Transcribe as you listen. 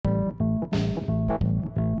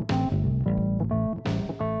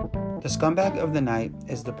The scumbag of the night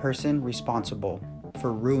is the person responsible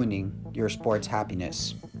for ruining your sports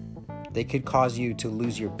happiness. They could cause you to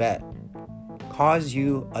lose your bet, cause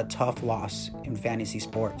you a tough loss in fantasy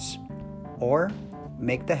sports, or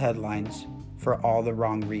make the headlines for all the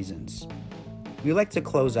wrong reasons. We like to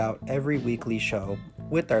close out every weekly show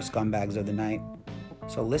with our scumbags of the night,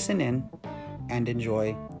 so listen in and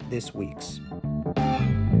enjoy this week's.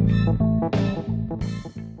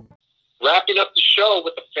 Wrapping up the show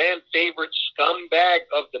with the fan favorite scumbag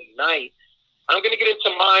of the night. I'm going to get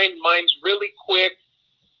into mine. Mine's really quick.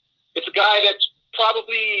 It's a guy that's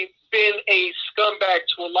probably been a scumbag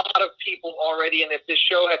to a lot of people already, and if this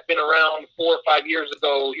show had been around 4 or 5 years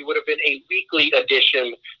ago, he would have been a weekly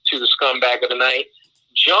addition to the scumbag of the night.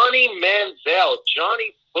 Johnny Manziel,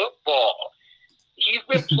 Johnny Football. He's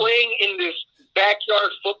been playing in this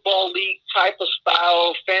backyard football league type of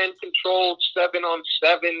style, fan-controlled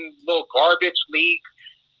 7-on-7 little garbage league.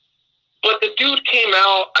 But the dude came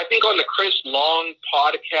out, I think, on the Chris Long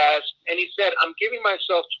podcast, and he said, I'm giving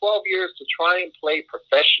myself 12 years to try and play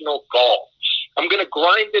professional golf. I'm going to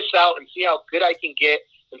grind this out and see how good I can get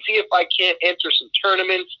and see if I can't enter some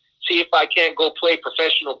tournaments, see if I can't go play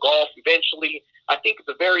professional golf eventually. I think it's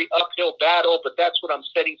a very uphill battle, but that's what I'm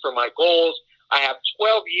setting for my goals. I have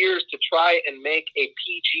 12 years to try and make a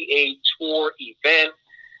PGA Tour event.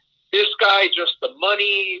 This guy, just the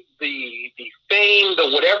money, the fame,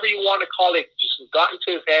 the whatever you want to call it, just got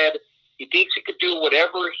into his head. He thinks he could do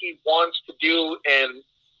whatever he wants to do, and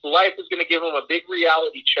life is going to give him a big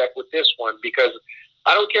reality check with this one, because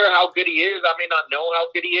I don't care how good he is. I may not know how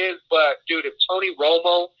good he is, but, dude, if Tony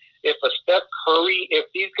Romo, if a Steph Curry, if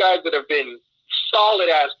these guys that have been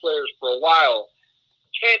solid-ass players for a while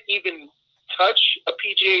can't even touch a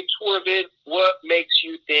PGA Tour event, what makes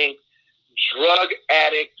you think drug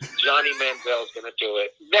addict Johnny Manziel is going to do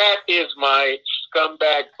it? That is my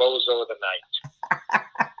scumbag bozo of the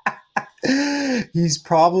night. He's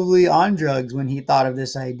probably on drugs when he thought of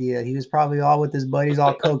this idea. He was probably all with his buddies,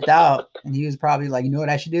 all coked out, and he was probably like, you know what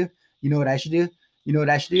I should do? You know what I should do? You know what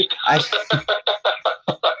I should do?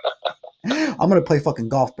 I'm going to play fucking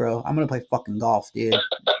golf, bro. I'm going to play fucking golf, dude.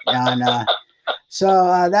 And,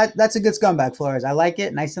 So that's a good scumbag, Flores. I like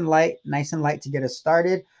it. Nice and light to get us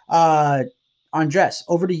started. Andres,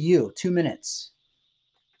 over to you. 2 minutes.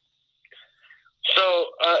 So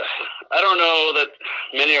I don't know that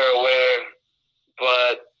many are aware,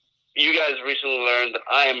 but you guys recently learned that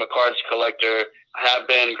I am a cards collector. I have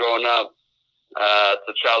been growing up. It's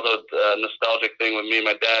a childhood nostalgic thing with me and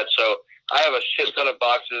my dad. So I have a shit ton of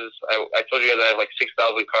boxes. I told you guys I have like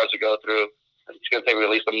 6,000 cards to go through. It's going to take me at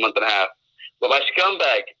least a month and a half. But my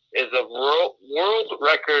scumbag is a world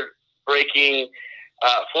record-breaking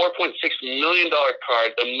 $4.6 million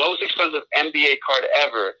card, the most expensive NBA card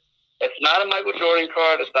ever. It's not a Michael Jordan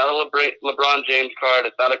card. It's not a LeBron James card.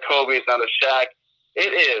 It's not a Kobe. It's not a Shaq.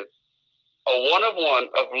 It is a one-of-one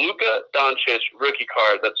of Luka Doncic rookie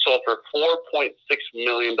card that sold for $4.6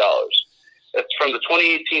 million. It's from the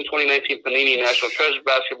 2018-2019 Panini National Treasure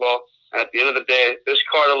Basketball. And at the end of the day, this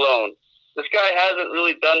card alone, this guy hasn't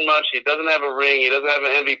really done much. He doesn't have a ring. He doesn't have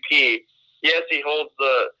an MVP. Yes, he holds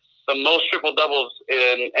the most triple-doubles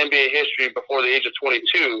in NBA history before the age of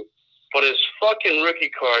 22, but his fucking rookie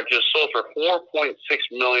card just sold for $4.6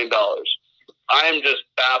 million. I am just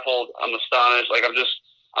baffled. I'm astonished.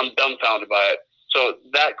 I'm dumbfounded by it. So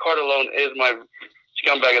that card alone is my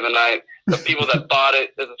scumbag of the night. The people that bought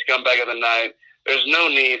it is a scumbag of the night. There's no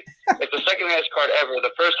need. It's the second highest card ever.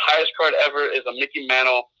 The first highest card ever is a Mickey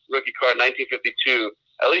Mantle rookie card, 1952.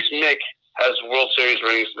 At least Mick has World Series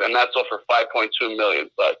rings, and that's all for $5.2 million.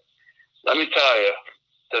 But let me tell you,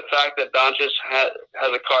 the fact that Doncic has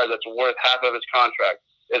a card that's worth half of his contract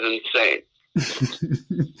is insane.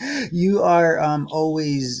 You are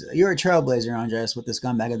you're a trailblazer, Andres, with the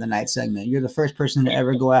scumbag of the night segment. You're the first person to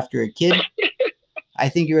ever go after a kid. I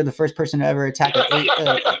think you were the first person to ever attack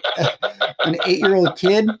an 8-year-old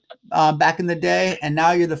kid back in the day, and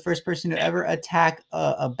now you're the first person to ever attack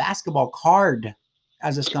a basketball card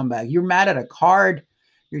as a scumbag. You're mad at a card.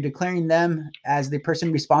 You're declaring them as the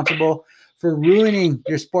person responsible for ruining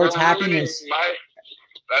your sports happiness.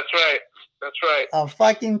 That's right. A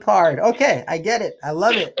fucking card. Okay, I get it. I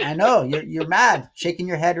love it. I know you're mad, shaking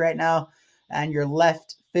your head right now, and your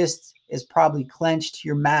left fist is probably clenched.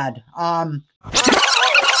 You're mad.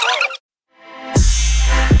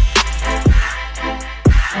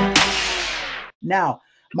 Now,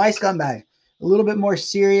 my scumbag, a little bit more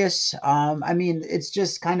serious. I mean, it's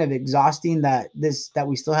just kind of exhausting that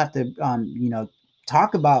we still have to,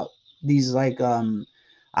 talk about these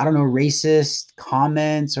racist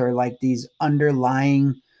comments or like these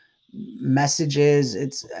underlying messages.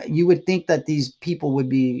 It's you would think that these people would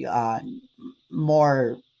be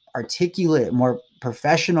more articulate, more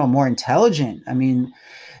professional, more intelligent. I mean,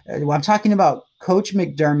 I'm talking about Coach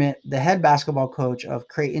McDermott, the head basketball coach of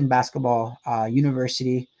Creighton Basketball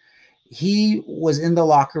University. He was in the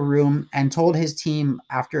locker room and told his team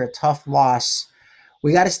after a tough loss,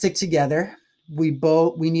 we got to stick together. We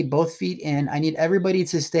need both feet in. I need everybody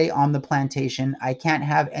to stay on the plantation. I can't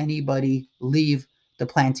have anybody leave the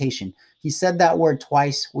plantation. He said that word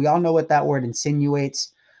twice. We all know what that word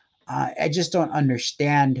insinuates. I just don't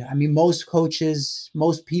understand. I mean, most coaches,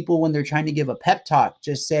 most people, when they're trying to give a pep talk,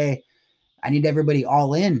 just say, I need everybody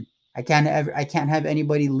all in. I can't have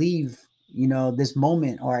anybody leave, this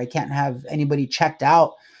moment, or I can't have anybody checked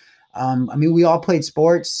out. I mean, we all played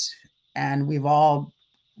sports and we've all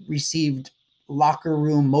received locker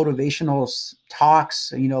room motivational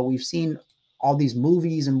talks. We've seen all these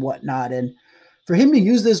movies and whatnot. And for him to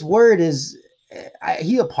use this word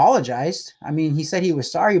he apologized. I mean, he said he was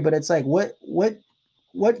sorry, but it's like,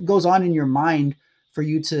 what goes on in your mind for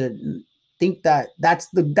you to think that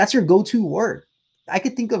that's your go-to word? I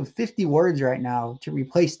could think of 50 words right now to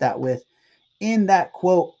replace that with in that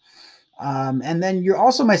quote. And then you're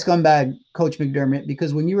also my scumbag, Coach McDermott,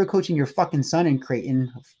 because when you were coaching your fucking son in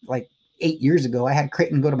Creighton, like 8 years ago, I had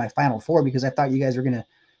Creighton go to my Final Four because I thought you guys were going to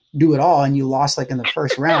do it all, and you lost like in the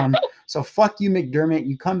first round. So fuck you, McDermott.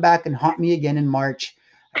 You come back and haunt me again in March.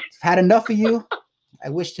 I've had enough of you. I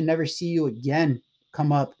wish to never see you again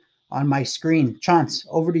come up on my screen. Chance,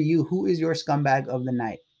 over to you. Who is your scumbag of the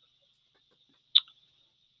night?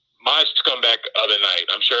 My scumbag of the night,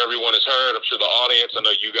 I'm sure everyone has heard, I'm sure the audience, I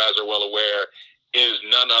know you guys are well aware, is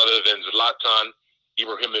none other than Zlatan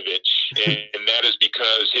Ibrahimovic. And that is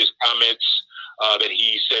because his comments that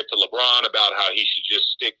he said to LeBron about how he should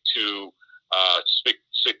just stick to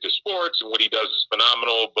sports and what he does is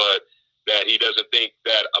phenomenal, but that he doesn't think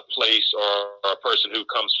that a place or a person who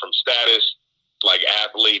comes from status, like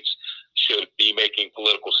athletes, should be making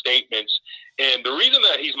political statements. And the reason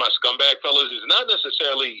that he's my scumbag, fellas, is not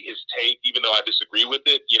necessarily his take, even though I disagree with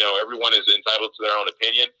it. Everyone is entitled to their own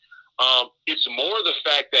opinion. It's more the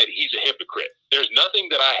fact that he's a hypocrite. There's nothing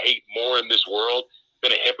that I hate more in this world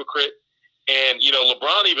than a hypocrite. And,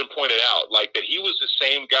 LeBron even pointed out, like, that he was the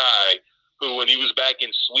same guy who, when he was back in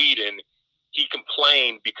Sweden, he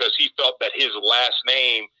complained because he felt that his last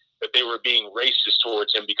name, that they were being racist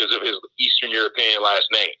towards him because of his Eastern European last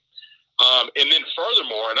name. And then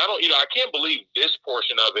furthermore, and I can't believe this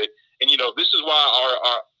portion of it. And, this is why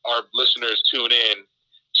our listeners tune in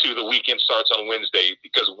to The Weekend Starts on Wednesday,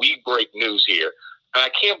 because we break news here. And I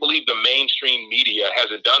can't believe the mainstream media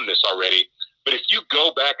hasn't done this already. But if you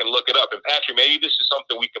go back and look it up, and Patrick, maybe this is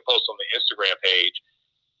something we can post on the Instagram page.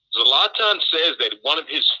 Zlatan says that one of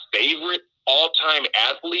his favorite all-time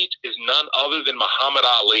athletes is none other than Muhammad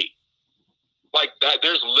Ali. Like that,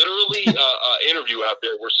 there's literally an interview out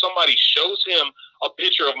there where somebody shows him a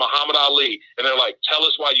picture of Muhammad Ali, and they're like, "Tell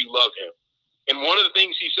us why you love him." And one of the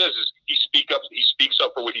things he says is he speaks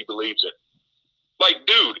up for what he believes in. Like,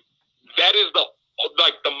 dude, that is the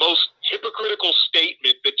most hypocritical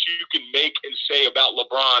statement that you can make and say about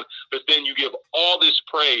LeBron, but then you give all this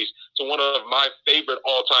praise to one of my favorite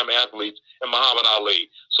all-time athletes, and Muhammad Ali.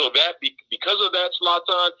 So that because of that,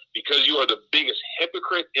 Zlatan, because you are the biggest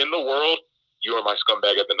hypocrite in the world, you are my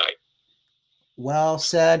scumbag of the night. Well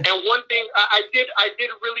said. And one thing I did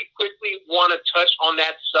really quickly want to touch on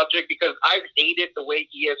that subject, because I've hated the way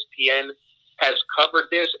ESPN has covered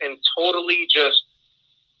this and totally just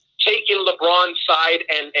taken LeBron's side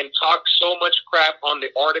and talked so much crap on the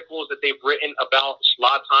articles that they've written about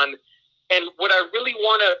Zlatan. And what I really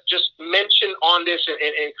want to just mention on this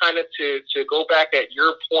and kind of to go back at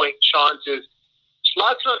your point, Chance, is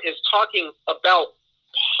Zlatan is talking about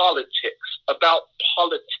politics, about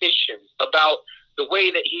politicians, about the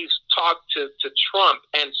way that he's talked to Trump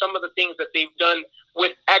and some of the things that they've done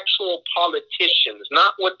with actual politicians,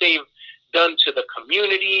 not what they've done to the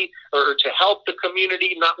community or to help the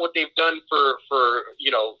community, not what they've done for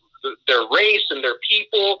their race and their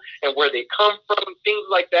people and where they come from, things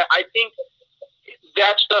like that. I think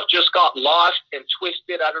that stuff just got lost and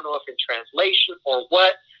twisted. I don't know if in translation or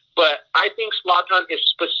what, but I think Zlatan is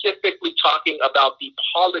specifically talking about the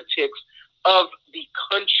politics of the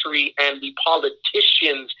country and the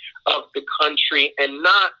politicians of the country and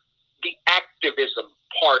not the activism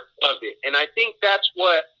part of it. And I think that's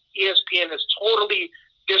what ESPN has totally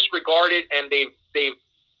disregarded, and they've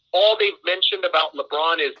mentioned about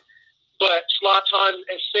LeBron is, but Zlatan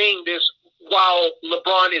is saying this while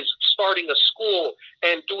LeBron is starting a school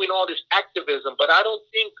and doing all this activism. But I don't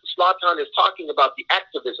think Zlatan is talking about the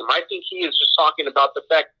activism. I think he is just talking about the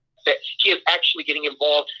fact that he is actually getting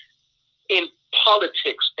involved in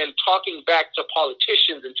politics and talking back to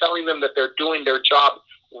politicians and telling them that they're doing their job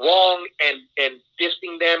wrong and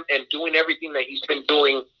dissing them and doing everything that he's been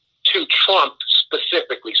doing to Trump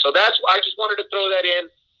specifically. So that's why I just wanted to throw that in,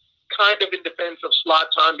 kind of in defense of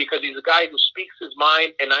Zlatan, because he's a guy who speaks his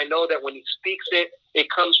mind, and I know that when he speaks it, it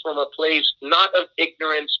comes from a place not of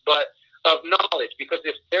ignorance, but of knowledge. Because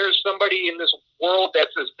if there's somebody in this world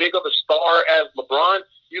that's as big of a star as LeBron,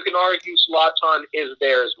 you can argue Zlatan is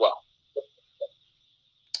there as well.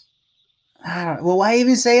 Well, why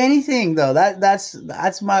even say anything though? That's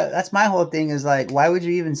my whole thing is like, why would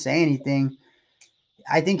you even say anything?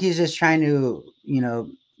 I think he's just trying to,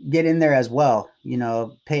 get in there as well,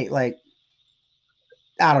 pay, like,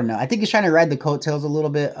 I don't know. I think he's trying to ride the coattails a little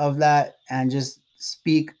bit of that and just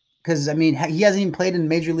speak. Cause I mean, he hasn't even played in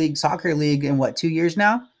Major League Soccer League in 2 years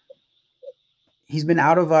now. He's been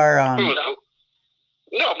out of our, No,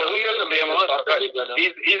 but he doesn't be MLS.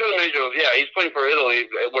 He's in the major. Yeah, he's playing for Italy,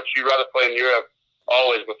 which you'd rather play in Europe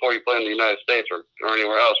always before you play in the United States or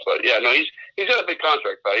anywhere else. But yeah, no, he's got a big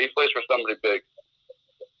contract, but he plays for somebody big.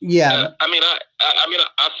 Yeah, I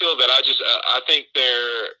feel that I think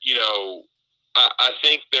I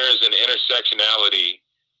think there's an intersectionality,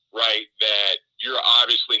 right, that you're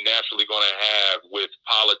obviously naturally going to have with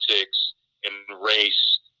politics and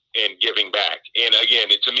race and giving back. And again,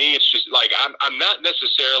 to me, it's just like, I'm not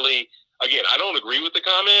necessarily, again, I don't agree with the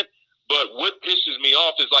comment, but what pisses me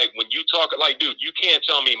off is like, when you talk, like, dude, you can't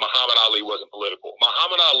tell me Muhammad Ali wasn't political.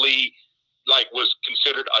 Muhammad Ali, like, was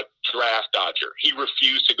considered a draft dodger. He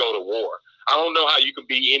refused to go to war. I don't know how you can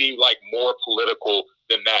be any, like, more political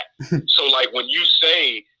than that. So, like, when you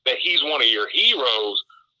say that he's one of your heroes,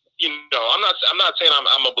 I'm not saying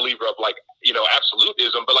I'm a believer of, like,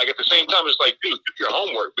 absolutism, but, like, at the same time, it's like, dude, do your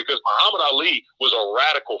homework, because Muhammad Ali was a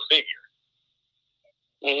radical figure.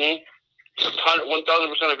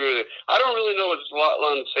 1,000% agree with you. I don't really know what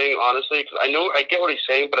Zlatan's saying, honestly, because I get what he's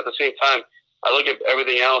saying, but at the same time, I look at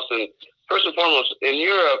everything else, and first and foremost, in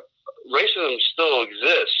Europe, racism still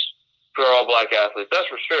exists for all black athletes, that's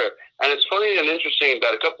for sure. And it's funny and interesting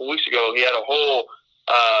that a couple weeks ago, he had a whole,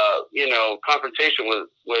 confrontation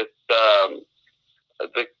with the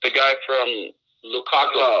guy from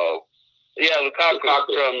Lukaku. Lukaku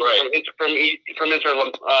from Inter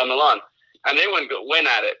Milan, and they went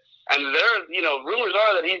at it. And there, rumors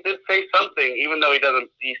are that he did say something, even though he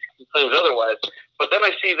claims otherwise. But then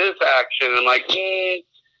I see this action, and I'm like,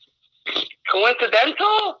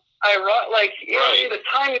 coincidental? Right. The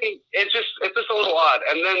timing, it's just a little odd.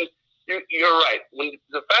 And then you're right. When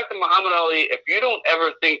the fact that Muhammad Ali, if you don't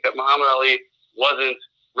ever think that Muhammad Ali wasn't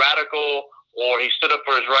radical or he stood up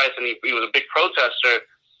for his rights and he was a big protester,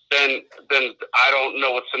 then I don't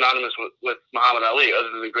know what's synonymous with Muhammad Ali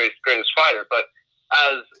other than the greatest fighter. But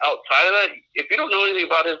as outside of that, if you don't know anything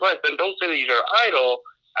about his life, then don't say that he's your idol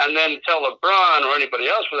and then tell LeBron or anybody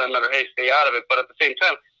else for that matter, hey, stay out of it. But at the same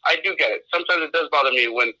time, I do get it. Sometimes it does bother me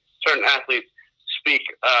when certain athletes speak,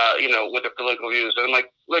 with their political views. And I'm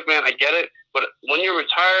like, look, man, I get it. But when you're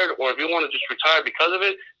retired, or if you want to just retire because of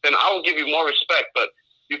it, then I will give you more respect. But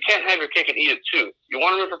you can't have your cake and eat it too. You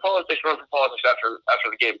want to run for politics after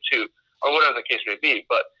the game too, or whatever the case may be.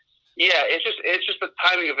 But yeah, it's just the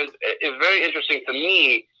timing of it is very interesting to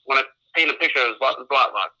me when I paint a picture of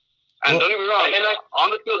Zlatan. And don't get me wrong, on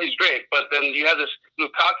the field he's great, but then you have this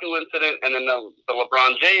Lukaku incident and then the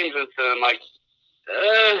LeBron James incident. I'm like,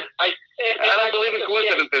 I don't believe in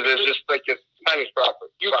coincidences. It's just like your timing's proper.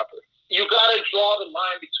 You got to draw the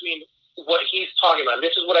line between what he's talking about.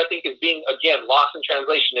 This is what I think is being, again, lost in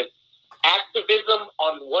translation, is activism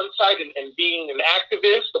on one side and being an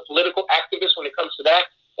activist, a political activist when it comes to that,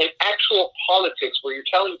 and actual politics where you're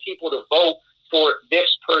telling people to vote for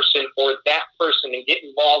this person or that person and get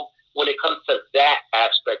involved when it comes to that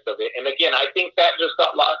aspect of it. And again, I think that just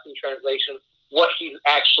got lost in translation, what he's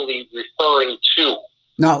actually referring to.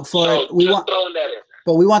 No, Flores, so we want throwing that in.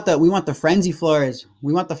 But we want the frenzy, Flores.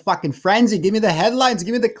 We want the fucking frenzy. Give me the headlines.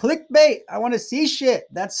 Give me the clickbait. I want to see shit.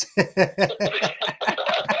 That's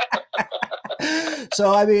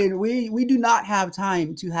So, I mean, we do not have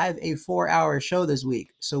time to have a 4-hour show this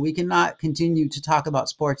week, so we cannot continue to talk about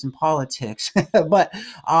sports and politics. But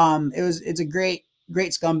it's a great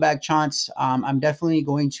scumbag chance. I'm definitely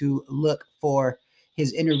going to look for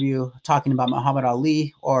his interview talking about Muhammad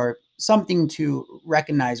Ali or something to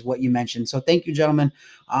recognize what you mentioned. So thank you, gentlemen,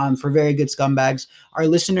 for very good scumbags. Our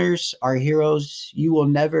listeners, our heroes, you will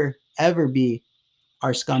never, ever be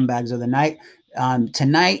our scumbags of the night.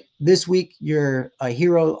 Tonight, this week, you're a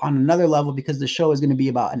hero on another level because the show is going to be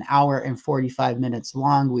about an hour and 45 minutes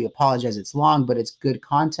long. We apologize it's long, but it's good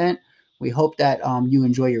content. We hope that you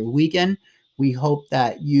enjoy your weekend. We hope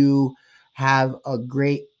that you have a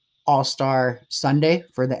great All-Star Sunday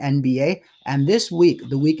for the NBA. And this week,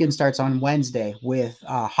 the weekend starts on Wednesday with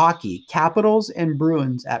hockey, Capitals and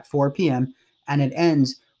Bruins at 4 p.m. And it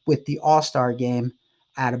ends with the All-Star game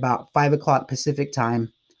at about 5 o'clock Pacific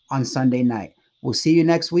time on Sunday night. We'll see you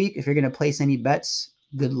next week. If you're going to place any bets,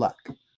 good luck.